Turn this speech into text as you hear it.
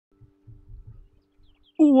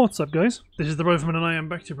What's up, guys? This is the Rifleman and I am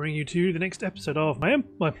back to bring you to the next episode of my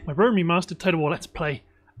Rome Remastered Total War Let's Play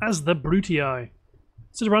as the Brutii.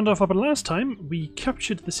 So to round off what happened last time, we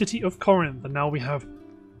captured the city of Corinth, and now we have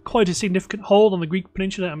quite a significant hold on the Greek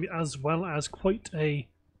peninsula as well as quite a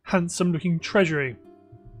handsome looking treasury.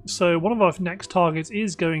 So one of our next targets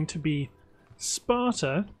is going to be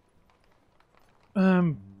Sparta,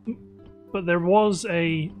 but there was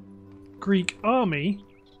a Greek army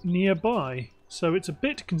nearby. So it's a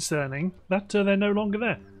bit concerning that they're no longer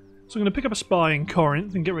there. So I'm going to pick up a spy in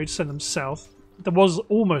Corinth and get ready to send them south. There was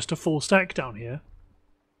almost a full stack down here.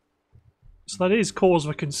 So that is cause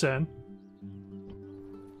for concern.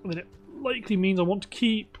 And then it likely means I want to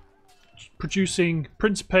keep producing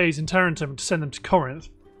Principes in Tarentum to send them to Corinth.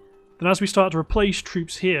 Then as we start to replace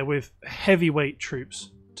troops here with heavyweight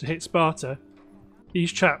troops to hit Sparta,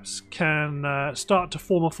 these chaps can start to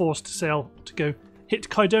form a force to sail to go hit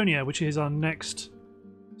Kydonia, which is our next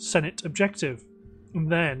Senate objective. And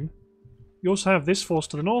then you also have this force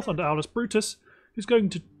to the north under Aulus Brutus, who's going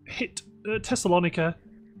to hit Thessalonica,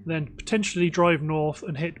 then potentially drive north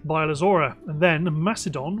and hit Bialazora, and then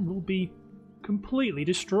Macedon will be completely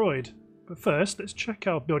destroyed. But first, let's check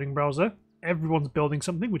our building browser. Everyone's building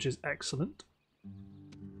something, which is excellent.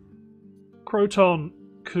 Croton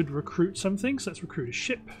could recruit something, so let's recruit a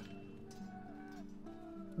ship.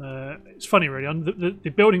 It's funny really, the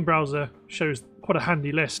building browser shows quite a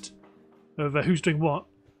handy list of who's doing what,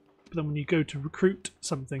 but then when you go to recruit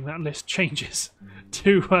something, that list changes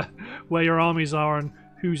to where your armies are and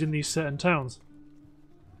who's in these certain towns.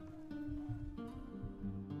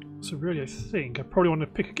 So really I think I probably want to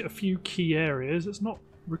pick a few key areas. Let's not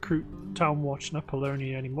recruit Town Watch and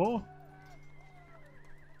Apollonia anymore.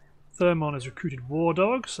 Thermon has recruited war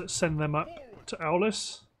dogs, let's send them up to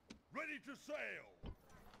Aulus.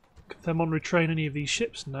 Thermon retrain any of these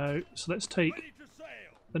ships? No. So let's take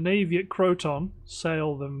the navy at Croton,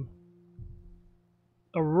 sail them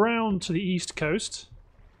around to the east coast.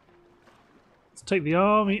 Let's take the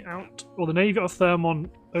army out, or the navy of Thermon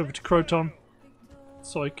over to Croton,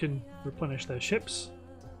 so I can replenish their ships.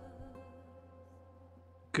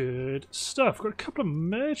 Good stuff. Got a couple of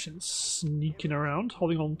merchants sneaking around,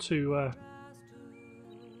 holding on to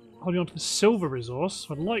the silver resource.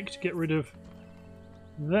 I'd like to get rid of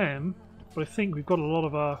them, but I think we've got a lot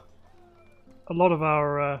of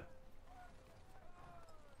our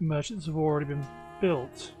merchants have already been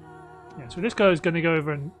built. Yeah, so this guy is going to go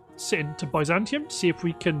over and sit into Byzantium to see if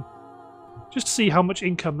we can just see how much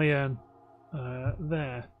income they earn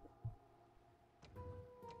there.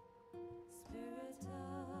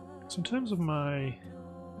 So in terms of my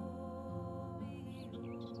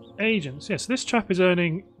agents, yes, this chap is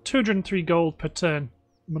earning 203 gold per turn,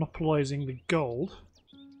 monopolising the gold.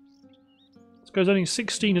 This guy's earning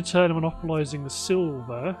 16 a turn and monopolising the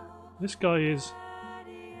silver. This guy is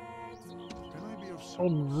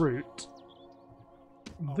en route.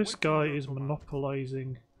 This guy is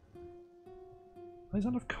monopolising. He's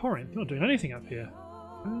out of Corinth. He's not doing anything up here.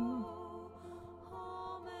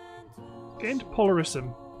 Get into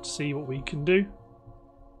Polarism to see what we can do.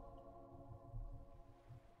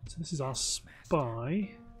 So this is our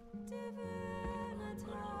spy.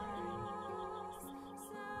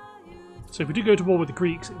 So if we do go to war with the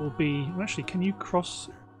Greeks, it will be... Actually, can you cross...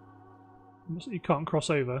 You can't cross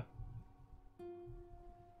over.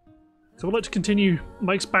 So I'd like to continue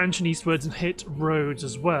my expansion eastwards and hit Rhodes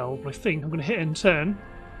as well, but I think I'm going to hit in turn.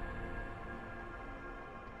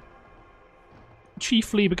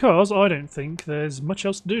 Chiefly because I don't think there's much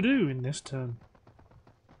else to do in this turn.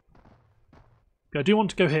 But I do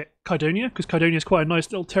want to go hit Kydonia, because Kydonia is quite a nice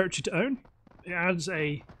little territory to own. It adds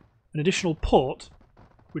an additional port,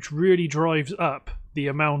 which really drives up the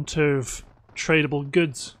amount of tradable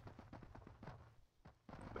goods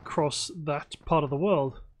across that part of the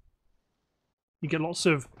world. You get lots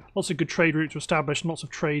of good trade routes are established, and lots of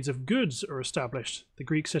trades of goods are established. The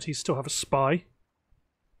Greek cities still have a spy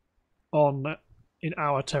in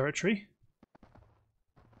our territory.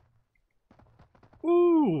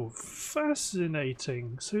 Ooh,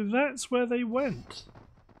 fascinating. So that's where they went.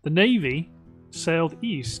 The navy sailed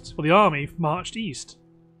east, or the army marched east.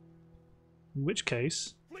 In which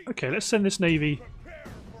case, okay, let's send this navy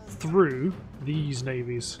through these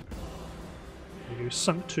navies. We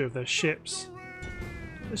sunk 2 of their ships.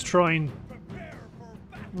 Let's try and...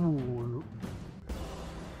 Ooh,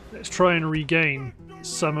 let's try and regain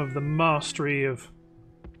some of the mastery of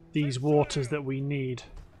these waters that we need.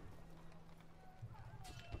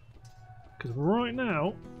 Because right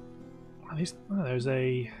now, there's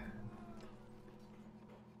an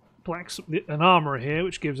armourer here,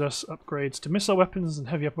 which gives us upgrades to missile weapons and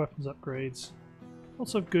heavy weapons upgrades.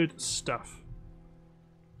 Lots of good stuff.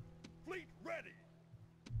 Fleet ready.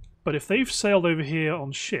 But if they've sailed over here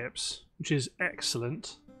on ships, which is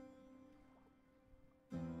excellent,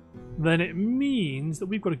 then it means that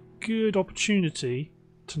we've got a good opportunity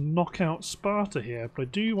to knock out Sparta here. But I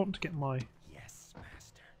do want to get my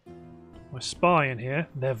spy in here.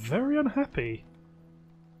 They're very unhappy.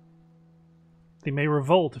 They may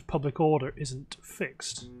revolt if public order isn't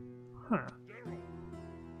fixed. Huh.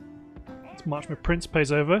 Let's march my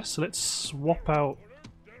Principes over, so let's swap out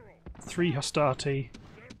 3 Hastati,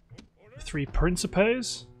 3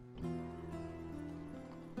 Principes.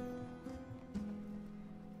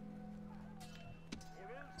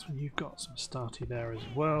 So you've got some Hastati there as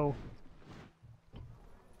well.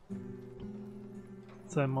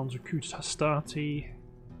 Thermon's recruited Hastati.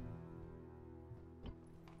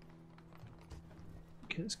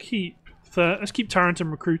 Okay, let's keep Tarentum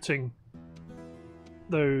recruiting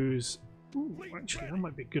those. Ooh, actually, that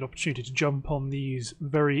might be a good opportunity to jump on these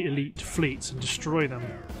very elite fleets and destroy them.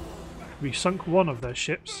 We sunk one of their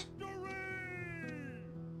ships.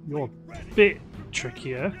 You're a bit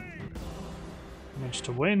trickier. Managed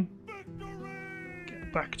to win.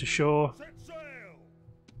 Get back to shore.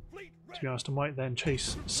 To be honest, I might then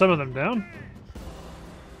chase some of them down.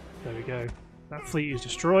 There we go. That fleet is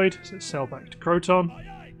destroyed, so let's sail back to Croton.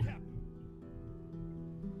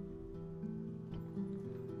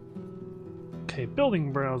 Okay,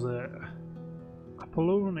 building browser.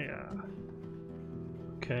 Apollonia.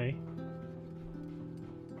 Okay.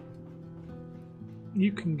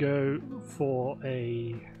 You can go for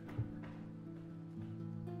a...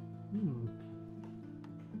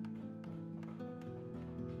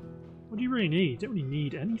 What do you really need? You don't really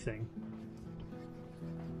need anything.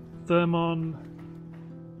 Thermon.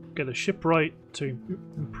 Get a shipwright to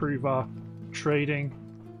improve our trading.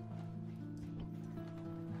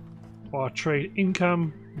 Our trade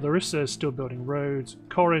income. Larissa is still building roads.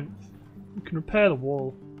 Corinth. We can repair the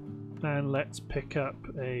wall. And let's pick up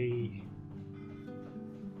a...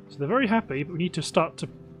 So they're very happy, but we need to start to...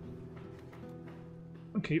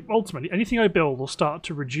 Okay, ultimately, anything I build will start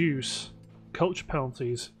to reduce culture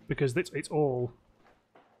penalties, because it's all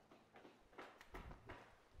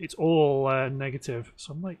negative.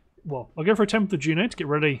 So I'm like, well, I'll go for a 10th of June to get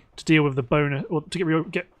ready to deal with the bonus, or to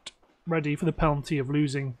get ready for the penalty of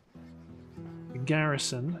losing the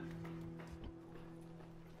garrison.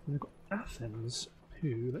 And we've got Athens,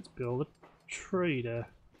 who, let's build a trader.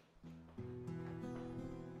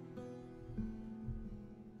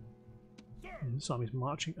 And this army's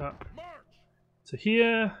marching up to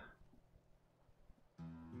here.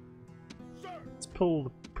 Let's pull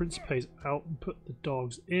the Principes out and put the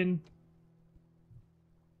dogs in.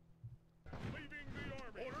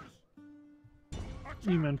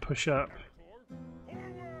 You men push up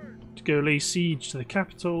to go lay siege to the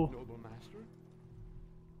capital.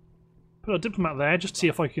 Put a diplomat there just to see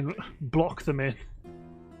if I can block them in.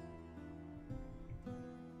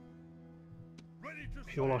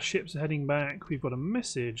 Okay, all our ships are heading back. We've got a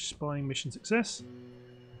message. Spying mission success.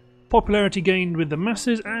 Popularity gained with the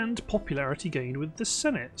masses and popularity gained with the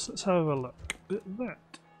Senate. So let's have a look at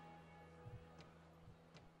that.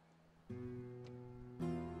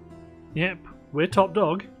 Yep, we're top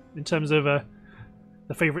dog in terms of the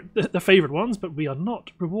favorite ones, but we are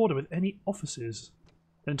not rewarded with any offices.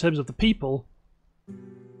 In terms of the people,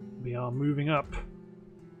 we are moving up.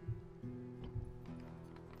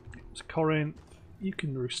 It's Corinth. You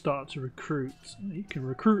can start to recruit. You can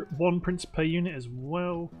recruit 1 Principe unit as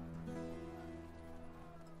well.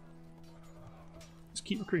 Let's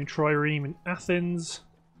keep recruiting Trireme in Athens,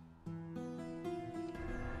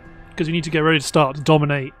 because we need to get ready to start to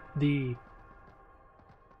dominate the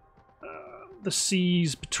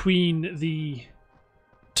seas between the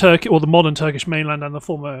the modern Turkish mainland and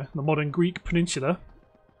the modern Greek peninsula,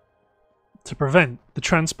 to prevent the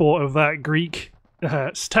transport of that Greek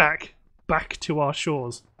stack back to our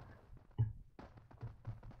shores.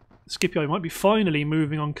 Scipio might be finally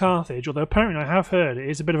moving on Carthage, although apparently I have heard it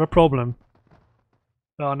is a bit of a problem.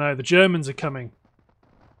 Oh no, the Germans are coming.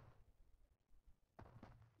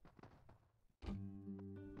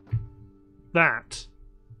 That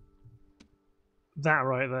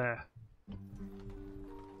right there.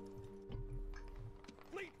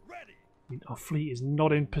 Fleet ready. I mean, our fleet is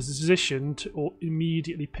not in position to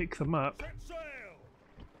immediately pick them up. Set sail.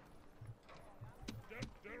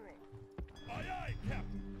 Aye, aye,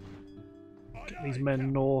 Captain. Get these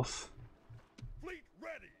men north. Fleet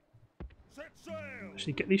ready. Set sail.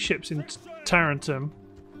 Actually, get these ships in Tarentum.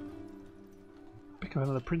 Pick up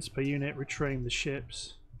another Principe unit, retrain the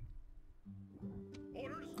ships.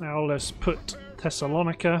 Orders. Now let's put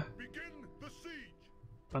Thessalonica. Begin the siege.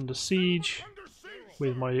 under siege Under siege,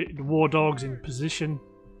 with my war dogs in position.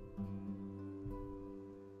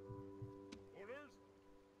 orders.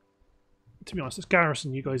 To be honest, let's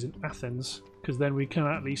garrison you guys in Athens, because then we can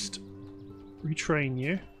at least retrain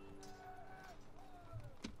you.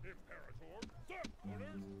 Imperator, sir,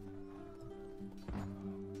 orders.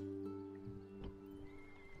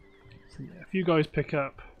 So yeah, if you guys pick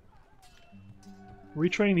up,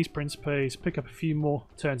 retrain these Principes, pick up a few more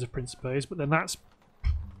turns of Principes, but then that's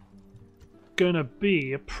gonna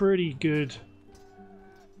be a pretty good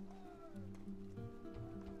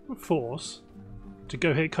force to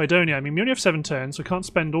go hit Kydonia. I mean, we only have 7 turns, so I can't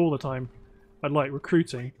spend all the time I'd like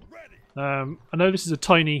recruiting. Ready. I know this is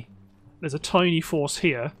there's a tiny force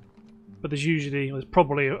here, but there's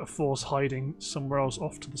probably a force hiding somewhere else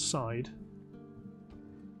off to the side.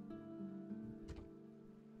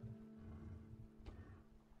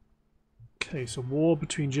 Okay, so war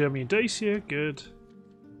between Germany and Dacia, good.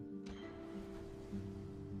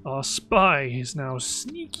 Our spy is now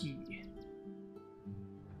sneaky.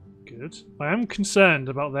 Good. I am concerned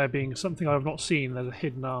about there being something I have not seen. There's a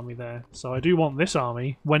hidden army there. So I do want this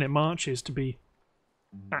army, when it marches, to be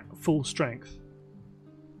at full strength.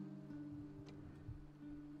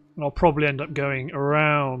 And I'll probably end up going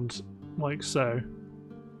around like so.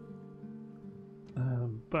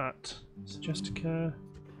 But Suggestica.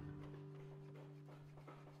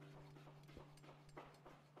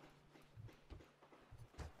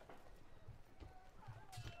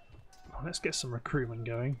 Let's get some recruitment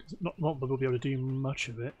going. Not that we'll be able to do much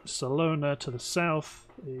of it. Salona to the south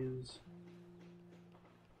is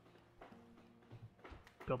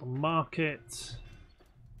build a market.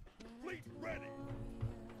 Fleet ready.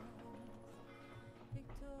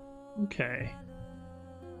 Okay.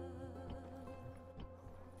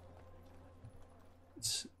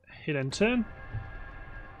 Let's hit end turn.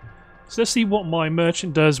 So let's see what my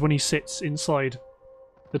merchant does when he sits inside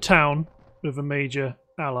the town with a major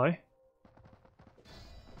ally.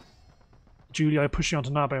 Julii pushing on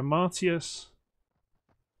to Narbo Martius.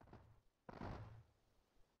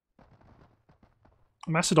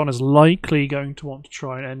 Macedon is likely going to want to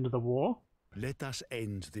try and end the war. Let us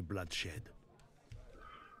end the bloodshed.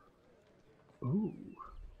 Ooh.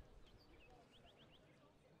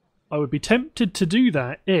 I would be tempted to do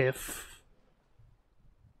that if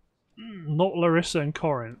not Larissa and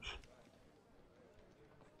Corinth.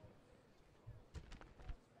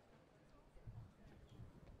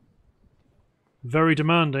 Very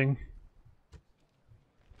demanding.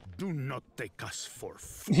 Do not take us for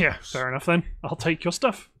fools. Yeah, fair enough then. I'll take your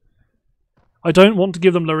stuff. I don't want to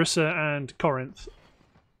give them Larissa and Corinth.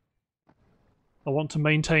 I want to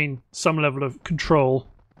maintain some level of control.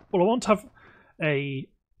 Well, I want to have a...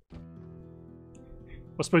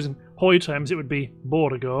 I suppose in Hoi terms it would be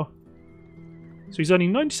Bordigo. So he's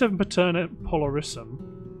earning 97 per turn at Polorissum,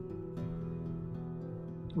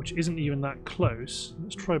 which isn't even that close.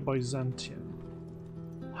 Let's try Byzantium.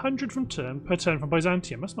 100 per turn from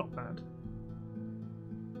Byzantium. That's not bad.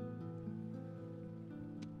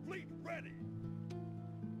 Fleet ready.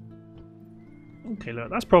 Okay, look,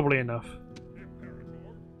 that's probably enough.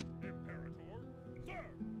 Imperator, sir.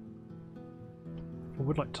 I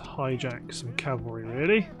would like to hijack some cavalry,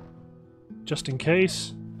 really. Just in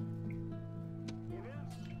case.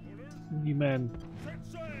 Orders. You men Set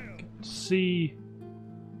sail. see.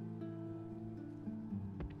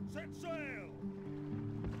 Set sail.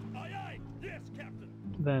 Aye, aye. Yes, Captain.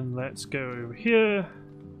 Then let's go over here.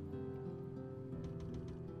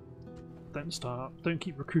 Don't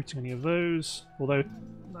keep recruiting any of those. Although,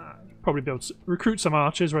 probably be able to recruit some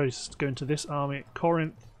archers ready to go into this army at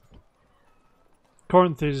Corinth.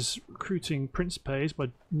 Corinth is recruiting Principes, but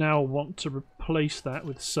I now want to replace that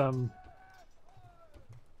with some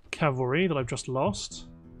cavalry that I've just lost.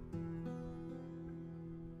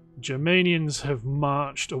 Germanians have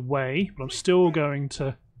marched away, but I'm still going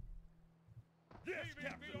to Yes,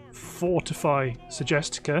 Captain. fortify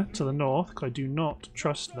Suggestica to the north, because I do not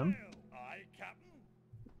trust them. Aye,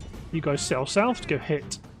 Captain. You guys sail south to go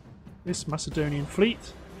hit this Macedonian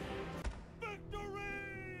fleet. Victory!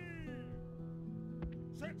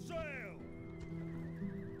 Set sail.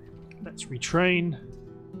 Let's retrain.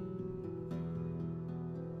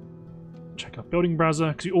 Check out building Brazza,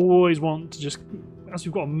 because you always want to just, as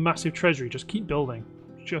we've got a massive treasury, just keep building.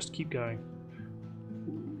 Just keep going.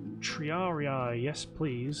 Triarii, yes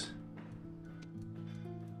please.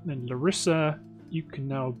 Then Larissa, you can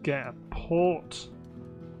now get a port.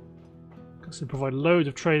 That's going to provide loads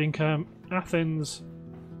of trade income. Athens,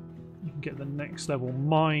 you can get the next level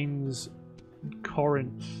mines. And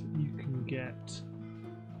Corinth, you can get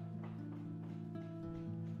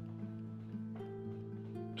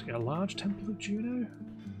Let's get a large temple of Juno.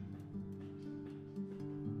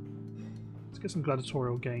 Let's get some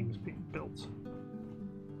gladiatorial games being built.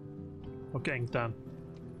 Or getting done.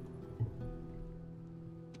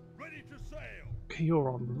 Ready to sail. Okay,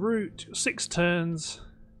 you're en route. 6 turns.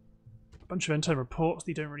 A bunch of end-time reports that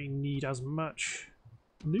you don't really need as much.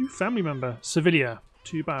 New family member, Sevilla.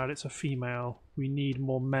 Too bad it's a female. We need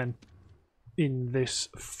more men in this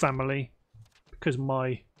family because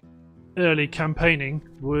my early campaigning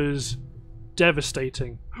was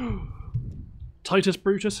devastating. Titus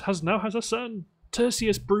Brutus now has a son,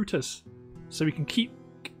 Tertius Brutus, so we can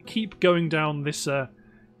keep going down this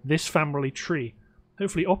this family tree.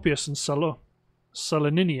 Hopefully, Oppius and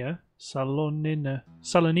Salonina.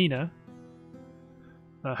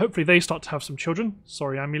 Hopefully they start to have some children.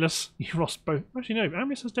 Sorry, Amulus, you lost both. Actually, no,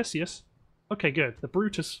 Amulus has Decius. Okay, good. The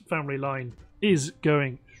Brutus family line is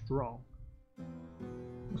going strong.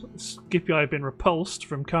 Scipii have been repulsed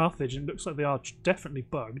from Carthage, and it looks like they are definitely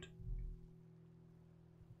bugged.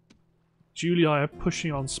 Julii are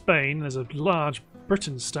pushing on Spain. There's a large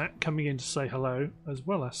Britain stack coming in to say hello, as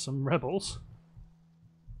well as some rebels.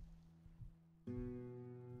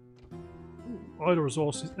 Idle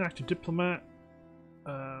resources, active diplomat.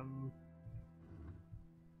 I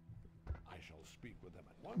shall speak with them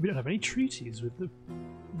at once. We don't have any treaties with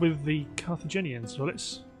the Carthaginians, so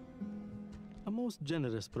let's A most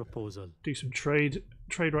generous proposal. do some trade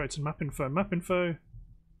rights and map info.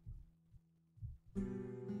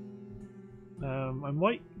 I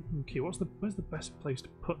might. Okay, where's the best place to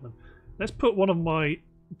put them? Let's put one of my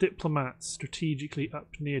diplomats strategically up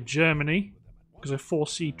near Germany because I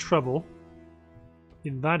foresee trouble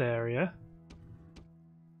in that area.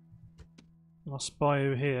 Our spy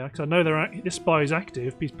over here, because I know this spy is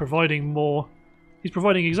active, but he's providing more. He's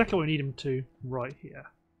providing exactly what we need him to right here.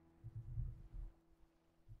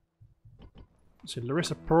 So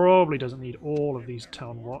Larissa probably doesn't need all of these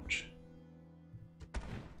town watch.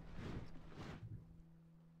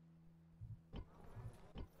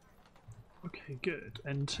 Okay, good.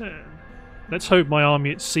 End turn. Let's hope my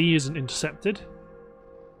army at sea isn't intercepted.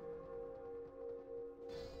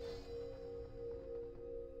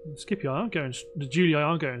 Scipii aren't going. The Julii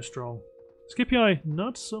are going strong. Scipii,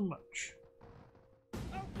 not so much.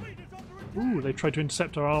 Our fleet is under attack. Ooh, they tried to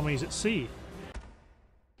intercept our armies at sea.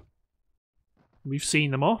 We've seen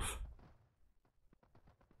them off.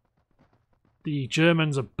 The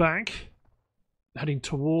Germans are back, heading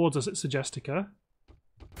towards us at Segestica.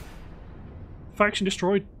 Faction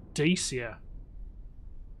destroyed Dacia.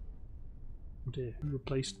 Oh dear, who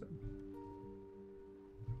replaced them?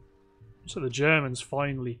 So the Germans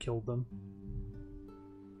finally killed them.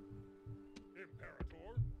 Imperator.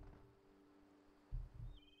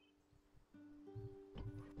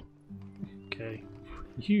 Okay,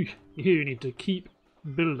 you need to keep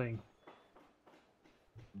building.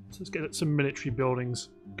 So let's get some military buildings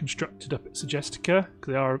constructed up at Segestica,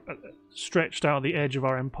 because they are stretched out the edge of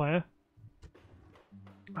our empire.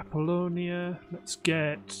 Apollonia, let's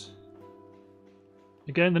get...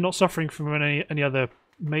 Again, they're not suffering from any other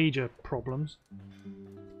major problems.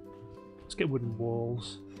 Let's get wooden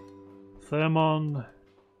walls. Thermon.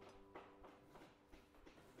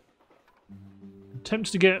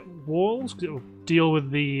 Attempts to get walls because it will deal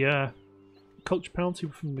with the culture penalty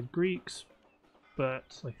from the Greeks,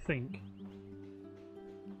 but I think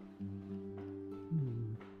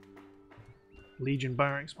Legion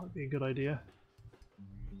barracks might be a good idea.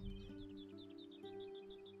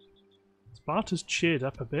 Sparta's cheered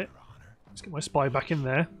up a bit. Let's get my spy back in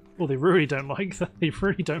there. Oh, they really don't like that. They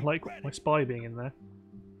really don't like my spy being in there.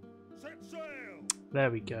 Set sail. There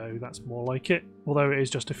we go. That's more like it. Although it is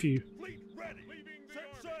just a few Fleet ready.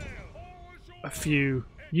 Set sail.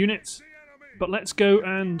 units. But let's go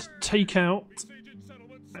and take out. Besieged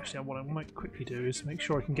settlements. Actually, what I might quickly do is make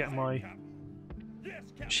sure I can get my Yes,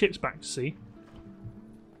 Captain. ships back to sea.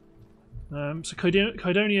 So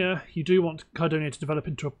Kydonia, you do want Kydonia to develop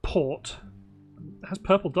into a port. It has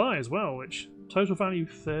purple dye as well, which total value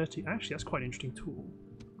 30. Actually, that's quite an interesting tool.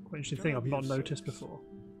 Quite an interesting thing I've not noticed before.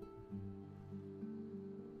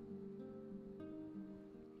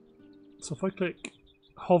 So if I click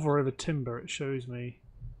hover over timber, it shows me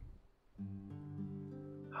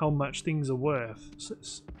how much things are worth. So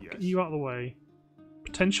let's get you out of the way.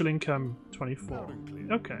 Potential income 24.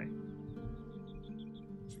 Okay.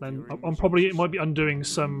 Then I'm probably, it might be undoing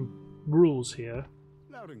some rules here.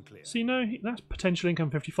 Loud and clear. See, no, that's potential income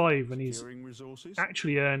 55 and he's Securing resources.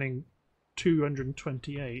 actually earning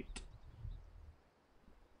 228.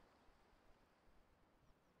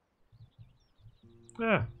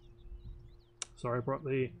 Ah. Sorry, I brought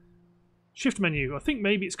the shift menu. I think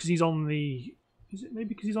maybe it's because he's on the Is it maybe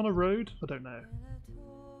because he's on a road? I don't know.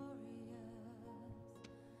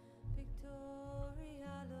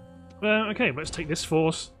 Okay, let's take this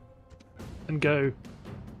force and go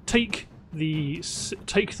take the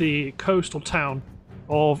coastal town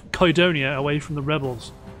of Kydonia away from the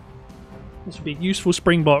rebels. This would be a useful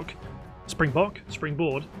springboard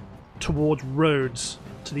towards Rhodes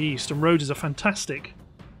to the east. And Rhodes is a fantastic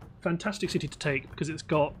city to take because it's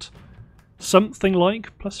got something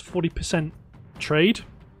like plus 40% trade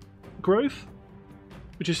growth,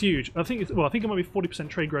 which is huge. I think it might be 40%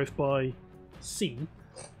 trade growth by sea,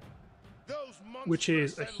 which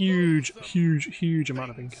is a huge amount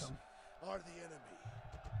of income.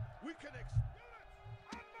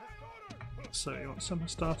 So you want some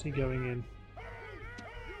Hastati going in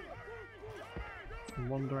from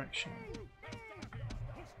one direction.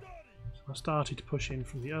 So Hastati to push in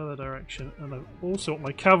from the other direction, and I also want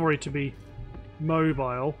my cavalry to be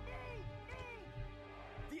mobile.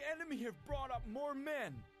 The enemy have brought up more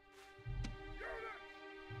men.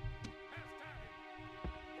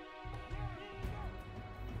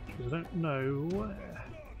 Because I don't know where.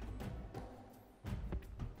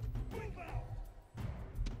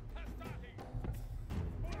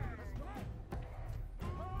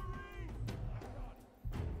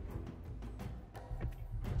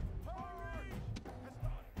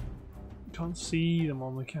 Can't see them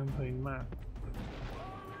on the campaign map.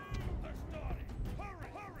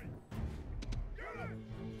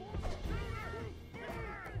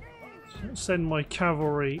 So let's send my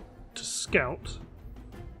cavalry to scout.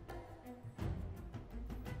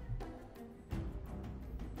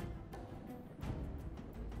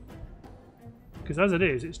 Because as it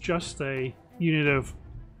is, it's just a unit of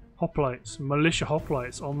hoplites, militia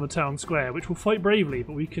hoplites on the town square, which will fight bravely,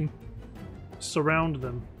 but we can surround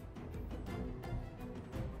them.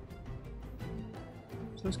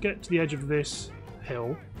 So let's get to the edge of this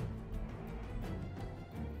hill.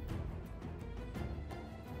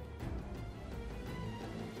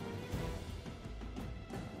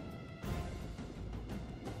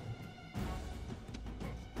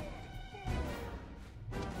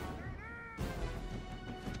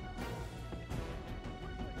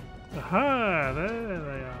 Aha! There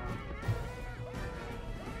they are.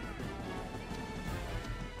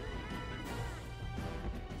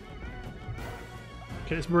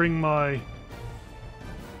 Okay, let's bring my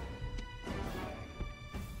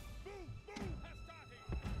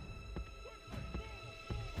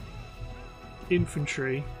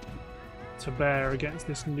infantry to bear against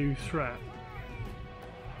this new threat.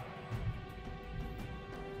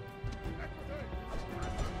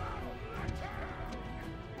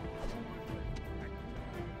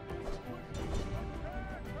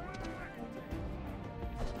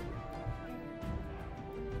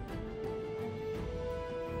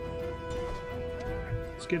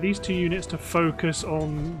 Get these two units to focus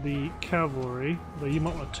on the cavalry, though you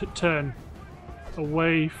might want to turn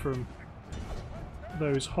away from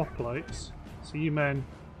those hoplites. So you men,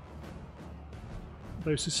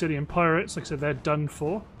 those Sicilian pirates, like I said, they're done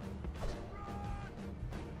for.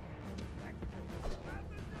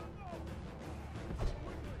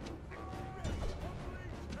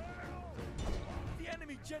 The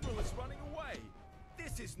enemy general is running away.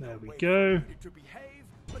 This is There no we way go. for to behave,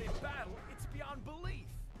 but in battle it's beyond belief.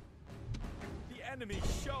 The enemy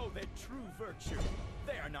show their true virtue.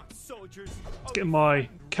 They are not soldiers. Let's get my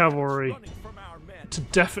cavalry to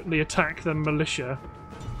definitely attack the militia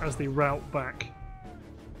as they route back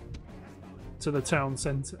to the town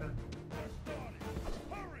centre.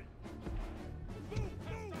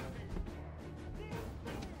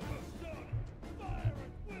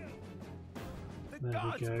 There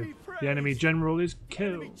we go. The enemy general is The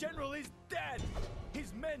enemy killed. general is dead.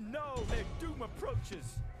 His men know their doom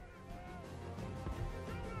approaches.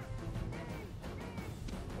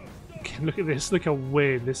 Look at this, look how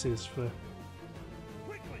weird this is for...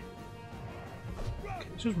 Okay,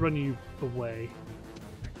 let's just run you away.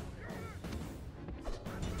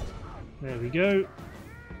 There we go.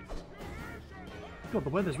 God, the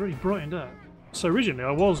weather's really brightened up. So originally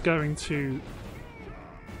I was going to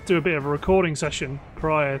do a bit of a recording session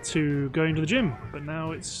prior to going to the gym, but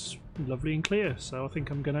now it's lovely and clear, so I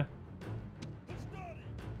think I'm gonna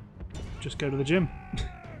just go to the gym.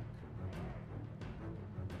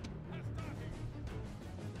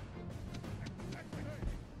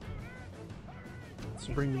 Let's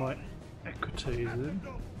bring my equities in.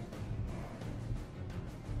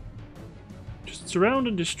 Just surround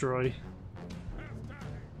and destroy.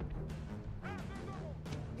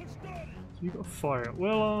 So you've got to fire it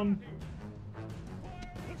well on.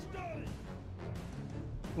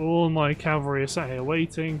 All my cavalry are sat here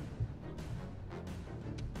waiting.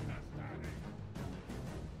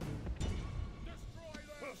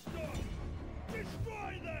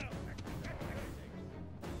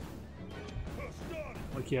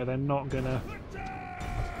 yeah, they're not gonna...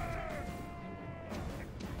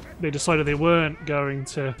 They decided they weren't going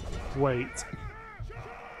to wait.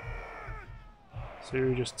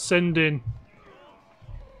 So just send in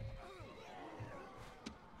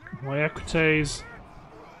my equites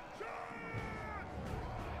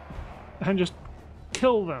and just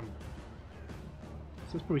kill them.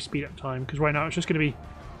 So let's probably speed up time, because right now it's just going to be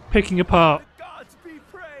picking apart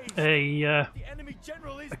a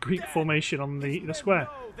Greek formation on the square.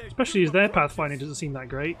 Especially as their pathfinding doesn't seem that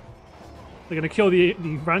great. They're going to kill the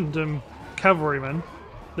random cavalrymen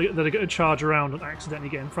that are going to charge around and accidentally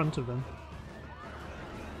get in front of them.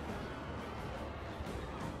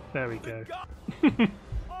 There we go.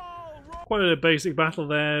 Quite a basic battle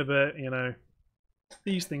there, but you know,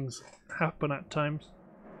 these things happen at times.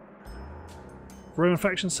 Roman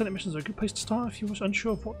faction Senate missions are a good place to start if you're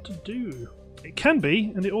unsure of what to do. It can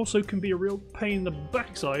be, and it also can be a real pain in the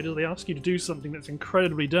backside as they ask you to do something that's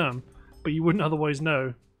incredibly dumb, but you wouldn't otherwise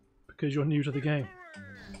know because you're new to the game.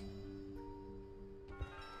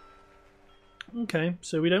 Okay,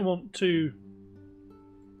 so we don't want to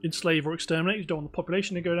enslave or exterminate, we don't want the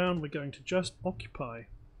population to go down, we're going to just occupy.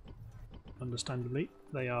 Understandably,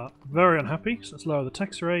 they are very unhappy, so let's lower the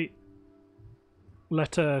tax rate.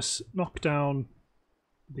 Let us knock down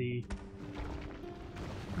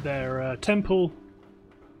their temple,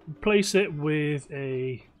 replace it with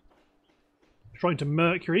a shrine to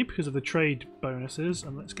Mercury because of the trade bonuses,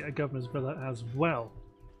 and let's get a governor's villa as well.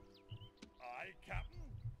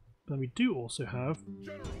 Then we do also have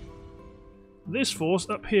this force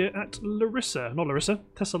up here at Larissa, not Larissa,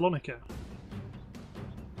 Thessalonica.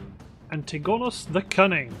 Antigonus the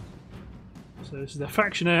Cunning. So this is their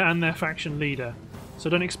factioner and their faction leader. So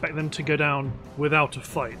don't expect them to go down without a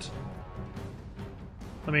fight.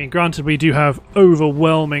 I mean, granted we do have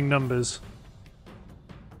overwhelming numbers.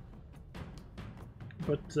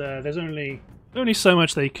 But there's only so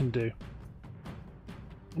much they can do.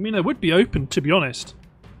 I mean, they would be open, to be honest,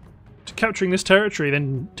 to capturing this territory,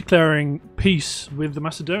 then declaring peace with the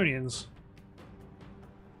Macedonians.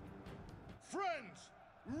 Friends,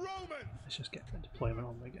 Romans. Let's just get the deployment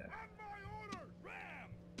on the go.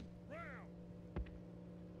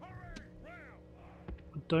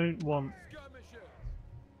 I don't want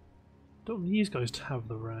these guys to have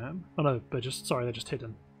the ram. Oh no, they're just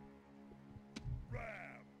hidden.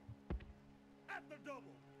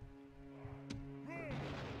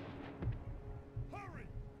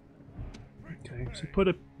 Okay, so put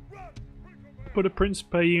a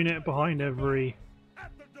Principe unit behind every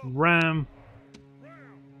ram,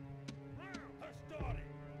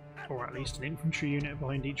 or at least an infantry unit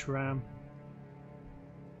behind each ram.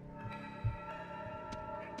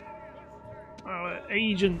 Our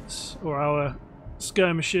agents or our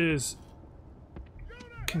skirmishers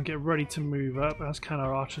can get ready to move up, as can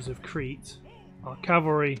our archers of Crete. Our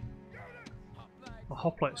cavalry, our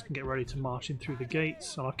hoplites can get ready to march in through the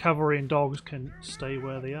gates, and our cavalry and dogs can stay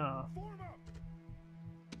where they are.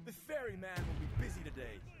 The ferryman will be busy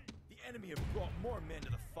today. The enemy have brought more men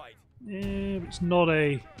to the fight. Yeah, but it's not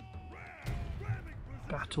a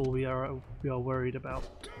battle we are worried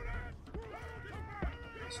about.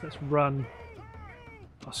 So let's run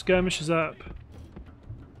our skirmishers up.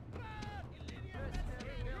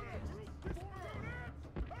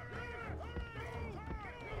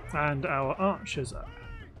 And our archers up.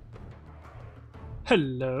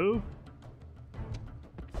 Hello.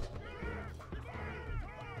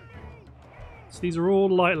 So these are all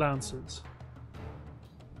light lancers.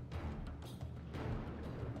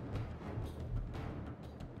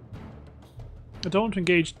 I don't want to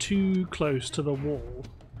engage too close to the wall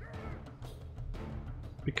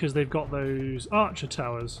because they've got those archer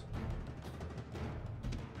towers.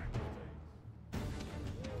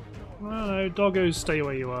 Oh no, doggos, stay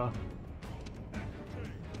where you are.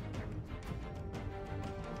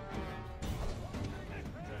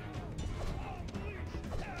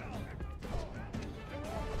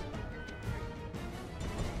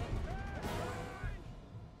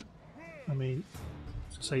 I mean,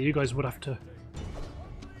 so you guys would have to.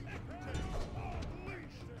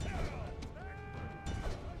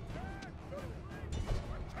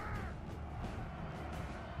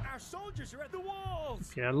 Our soldiers are at the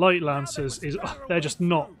walls. Yeah, light lancers they're just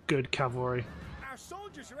not good cavalry. Our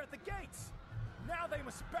soldiers are at the gates. Now they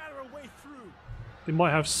must batter a way through. They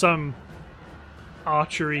might have some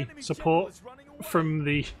archery support from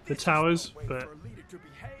the towers, but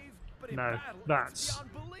no, that's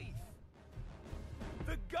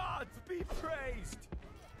the gods be praised.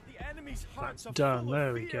 The enemy's hearts are done. full There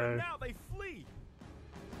of we fear. go. Now they flee.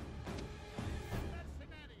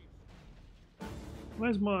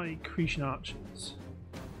 Where's my Cretan archers?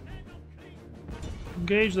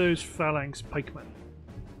 Engage those phalanx pikemen.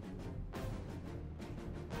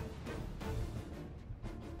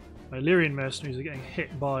 My Illyrian mercenaries are getting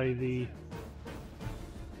hit by the...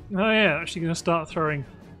 Oh yeah, actually going to start throwing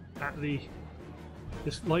at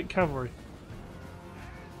this light cavalry.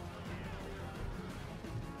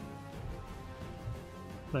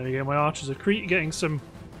 There we go, my archers are getting some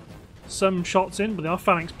shots in, but they are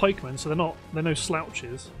phalanx pikemen, so they're no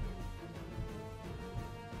slouches.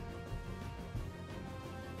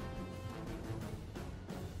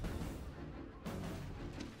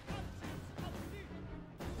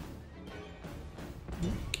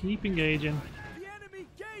 Keep engaging. The enemy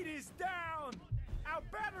gate is down! Our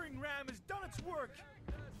battering ram has done its work!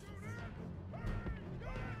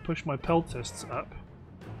 Push my peltasts up.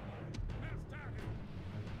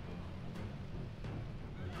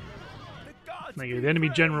 There you go, the enemy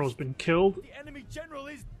general's been killed. The enemy general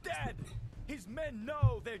is dead! His men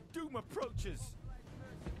know their doom approaches!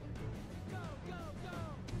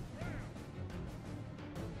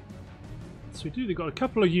 So we've got a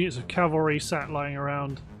couple of units of cavalry sat lying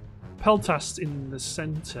around. Peltasts in the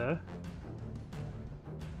centre.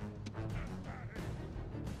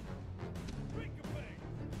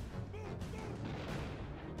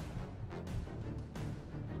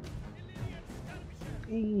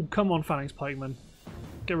 Ooh, come on, phalanx pikemen.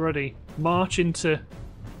 Get ready. March into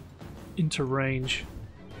range.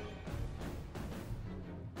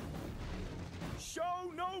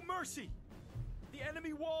 Show no mercy! The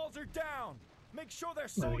enemy walls are down! Make sure their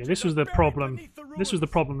There we go. soldiers This was are the buried problem. beneath the This was the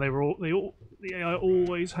ruins. problem the AI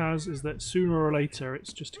always has, is that sooner or later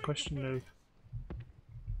it's just a question of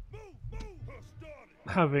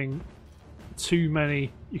having too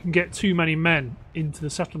many. You can get too many men into the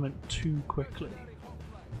settlement too quickly.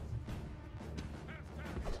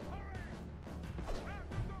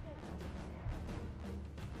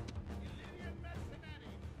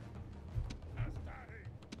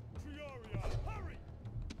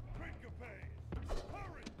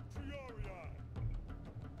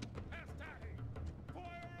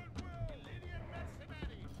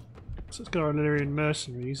 So let's get our Illyrian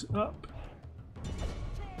mercenaries up.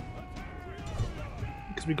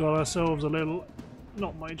 Because we got ourselves a little...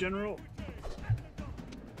 Not my general.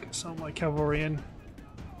 Get some of my cavalry in.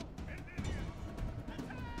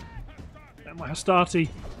 Let my Hastati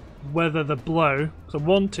weather the blow. Because I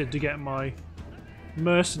wanted to get my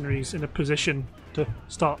mercenaries in a position to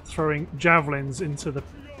start throwing javelins into the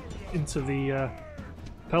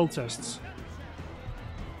peltasts.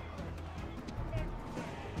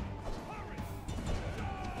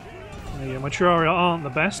 There you go. My Triaria aren't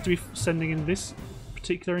the best to be sending in this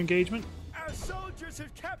particular engagement. Our soldiers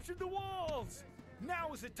have captured the walls!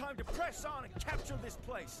 Now is the time to press on and capture this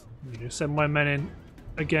place! I'm going to send my men in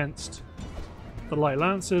against the Light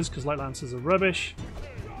Lancers, because Light Lancers are rubbish.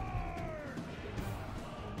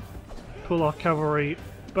 Pull our cavalry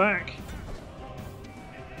back.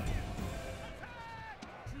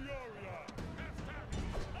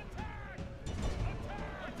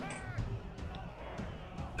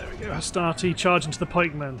 There we go, Hastati charge into the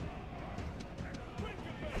pikemen.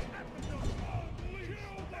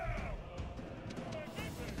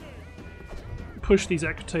 Push these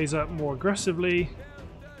equites up more aggressively.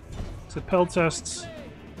 So peltasts.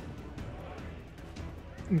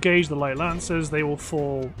 Engage the Light Lancers, they will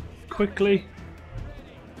fall quickly.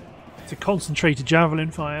 It's a concentrated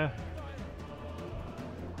javelin fire.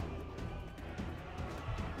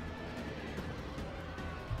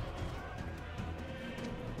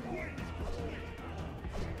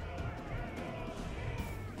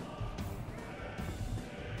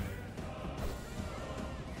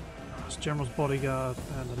 General's bodyguard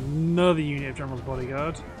and another unit of General's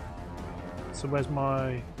bodyguard. So where's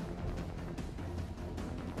my...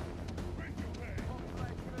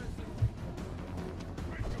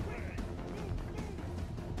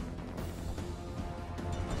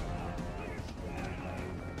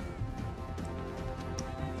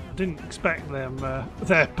 I didn't expect them,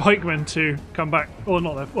 their pikemen to come back, or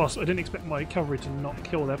not their, well, I didn't expect my cavalry to not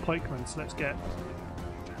kill their pikemen, so let's get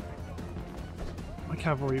my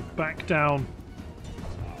cavalry back down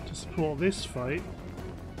to support this fight.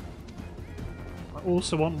 I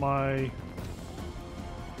also want my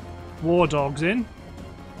war dogs in.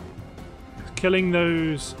 Killing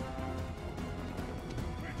those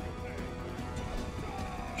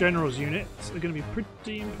generals units are going to be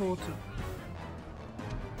pretty important.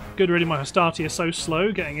 Good, really, my Hastati are so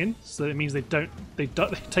slow getting in, so it means it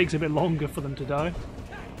takes a bit longer for them to die.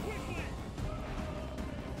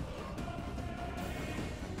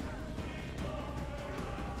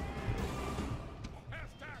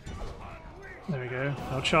 There we go.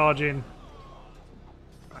 I'll charge in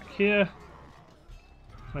here.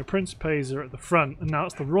 My Principes are at the front, and now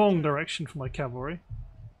it's the wrong direction for my cavalry.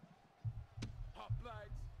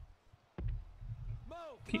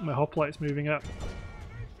 Keep my hoplites moving up.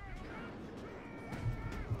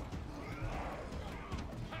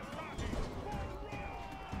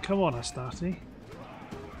 Come on, Astarte.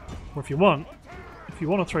 Or if you want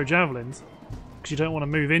to throw javelins, because you don't want to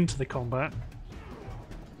move into the combat,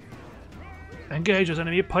 engage as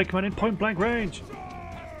enemy pikemen in point blank range.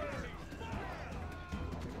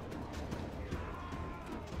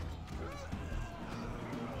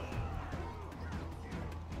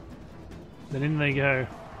 Then in they go.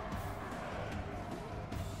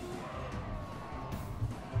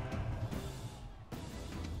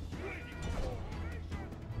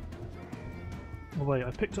 Oh wait,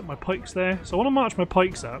 I picked up my pikes there. So I want to march my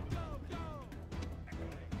pikes up.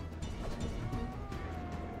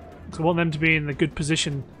 Because I want them to be in the good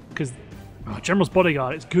position, because General's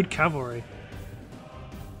Bodyguard, it's good cavalry.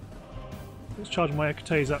 Let's charge my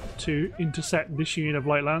Equites up to intercept this unit of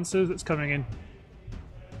Light Lancers that's coming in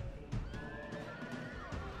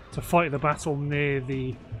to fight the battle near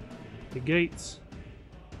the gates.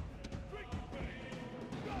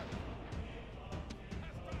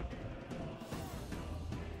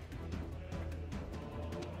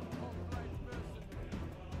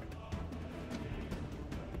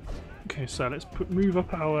 Okay, so let's move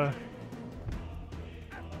up our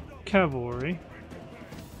cavalry.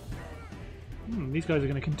 These guys are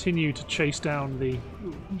going to continue to chase down the...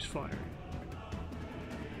 Ooh, who's firing?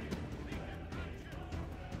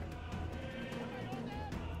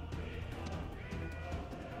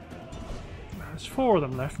 There's 4 of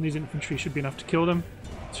them left, and these infantry should be enough to kill them.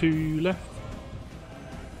 2 left.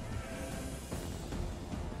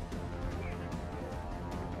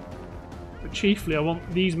 But chiefly, I want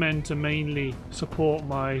these men to mainly support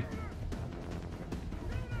my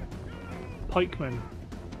pikemen.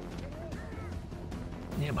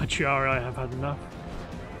 Yeah, my Chiari, I have had enough.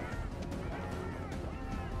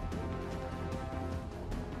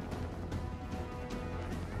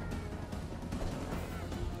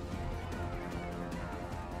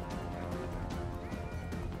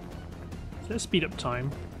 So let's speed up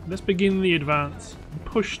time. Let's begin the advance and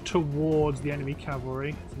push towards the enemy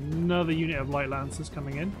cavalry. There's another unit of light lancers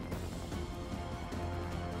coming in.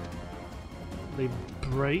 They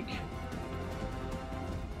break.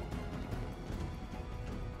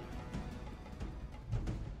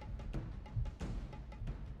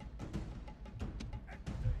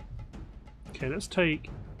 Okay, let's take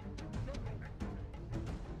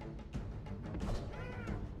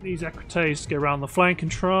these Equites to go around the flank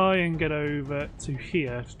and try and get over to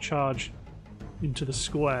here to charge into the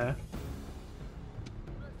square.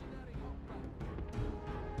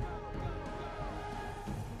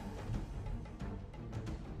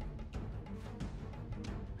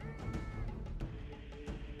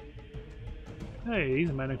 Hey,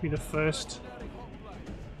 these men will be the first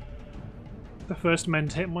men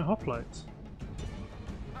to hit my hoplites.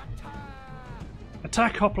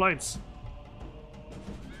 Attack hoplites!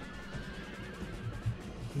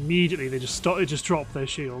 Immediately they just drop their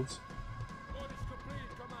shields.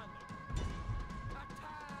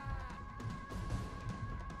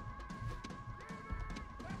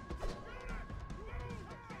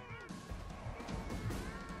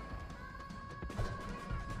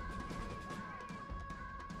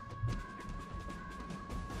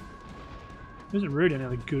 There isn't really any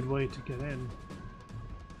other good way to get in.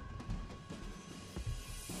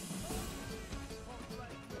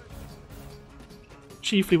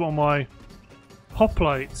 Chiefly want my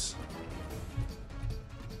hoplites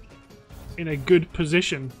in a good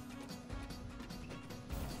position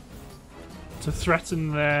to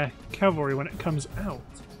threaten their cavalry when it comes out.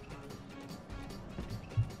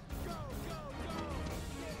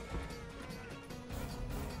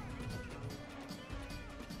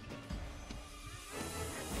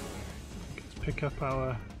 Let's pick up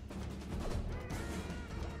our...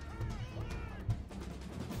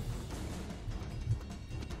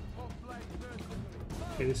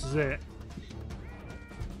 Okay, this is it.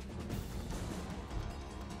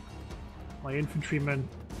 My infantrymen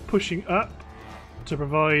pushing up to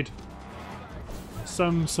provide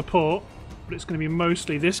some support, but it's going to be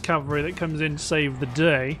mostly this cavalry that comes in to save the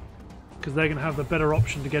day, because they're going to have the better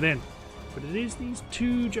option to get in. But it is these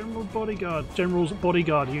 2 General's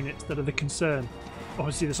Bodyguard units that are the concern.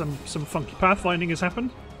 Obviously there's some funky pathfinding has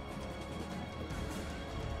happened.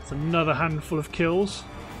 It's another handful of kills.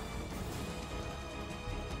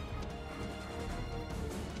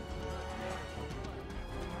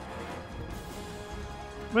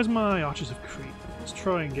 Where's my Archers of Crete? Let's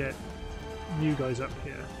try and get you guys up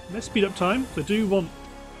here. Let's speed up time. I do want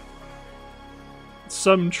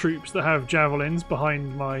some troops that have javelins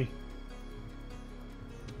behind my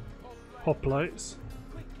hoplites.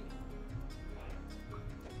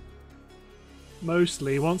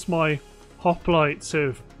 Mostly, once my hoplites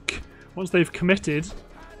have... Once they've committed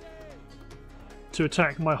to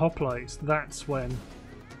attack my hoplites, that's when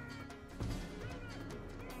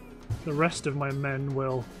the rest of my men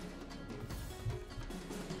will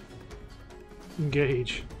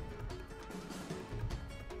engage.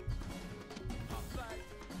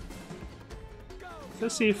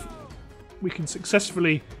 Let's see if we can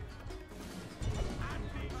successfully...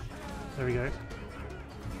 There we go.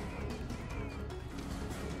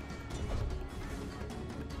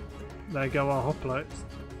 There go our hoplites.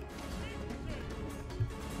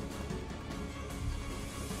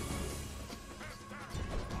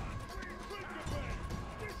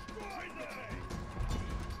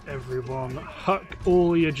 Everyone, huck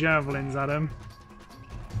all your javelins at him.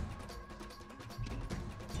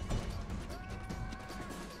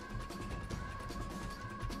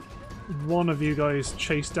 One of you guys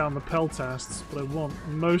chase down the peltasts, but I want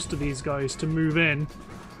most of these guys to move in.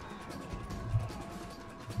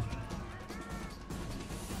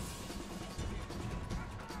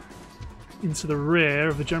 Into the rear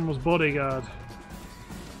of the general's bodyguard.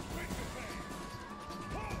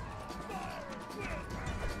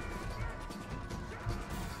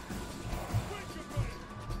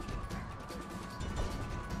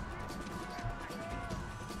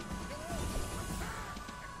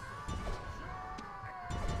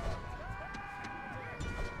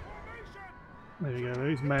 There you go,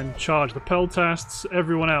 these men charge the peltasts,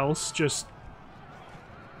 everyone else just...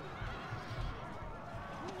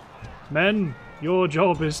 Men, your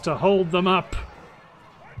job is to hold them up.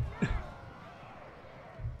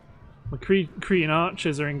 The Cretan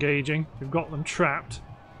archers are engaging, we've got them trapped.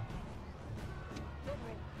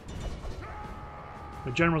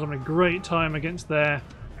 The general's having a great time against their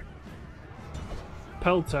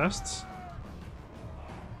peltasts.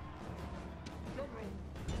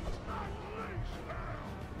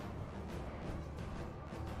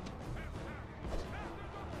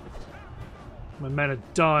 My men are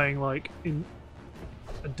dying like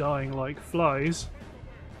flies,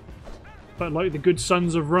 but like the good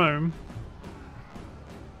sons of Rome.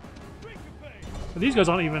 But these guys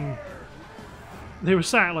aren't even. They were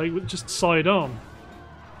sat like just side on.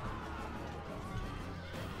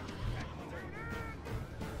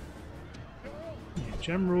 Yeah,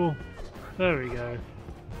 General, there we go.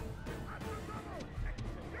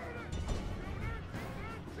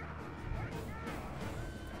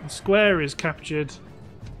 The square is captured.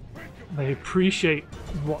 They appreciate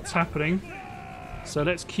what's happening. So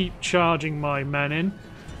let's keep charging my men in.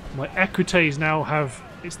 My equites now have...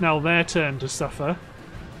 It's now their turn to suffer.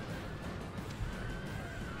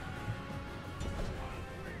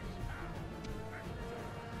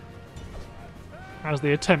 As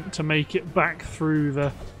they attempt to make it back through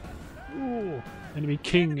the... Ooh, enemy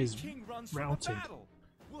king is routed.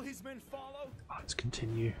 Will his men follow? Let's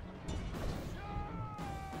continue.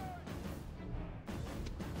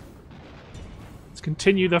 Let's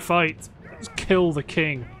continue the fight. Let's kill the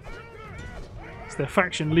king. It's their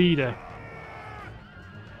faction leader.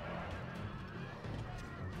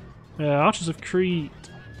 Archers of Crete.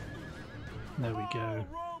 There we go.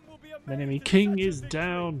 The enemy king is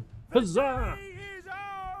down. Huzzah!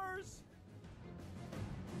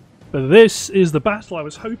 But this is the battle I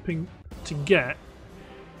was hoping to get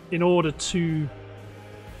in order to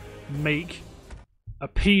make a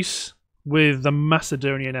peace with the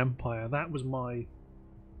Macedonian Empire. That was my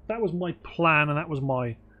plan, and that was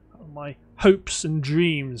my hopes and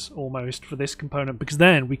dreams almost for this component, because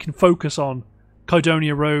then we can focus on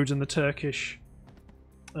Kydonia roads and the Turkish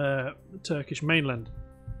mainland.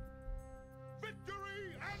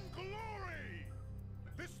 Victory and glory!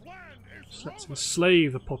 This land is So let's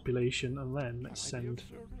enslave the population, and then let's send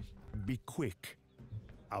Be quick.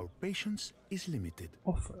 Our patience is limited.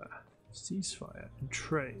 offer, ceasefire, and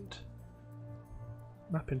trade.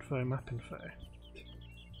 Map info, map info.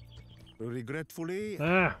 Regretfully,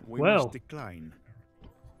 we well, must decline.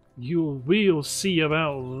 we'll see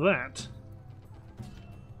about that.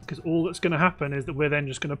 Because all that's going to happen is that we're then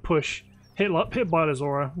just going to push hit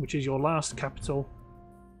Bylazora, which is your last capital,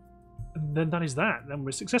 and then that is that. Then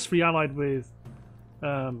we're successfully allied with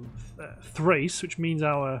Thrace, which means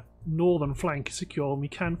our northern flank is secure and we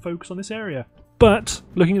can focus on this area. But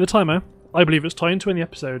looking at the timer, I believe it's time to end the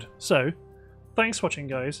episode. So thanks for watching,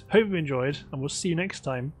 guys. Hope you enjoyed, and we'll see you next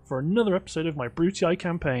time for another episode of my Brutii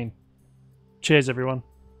campaign. Cheers, everyone.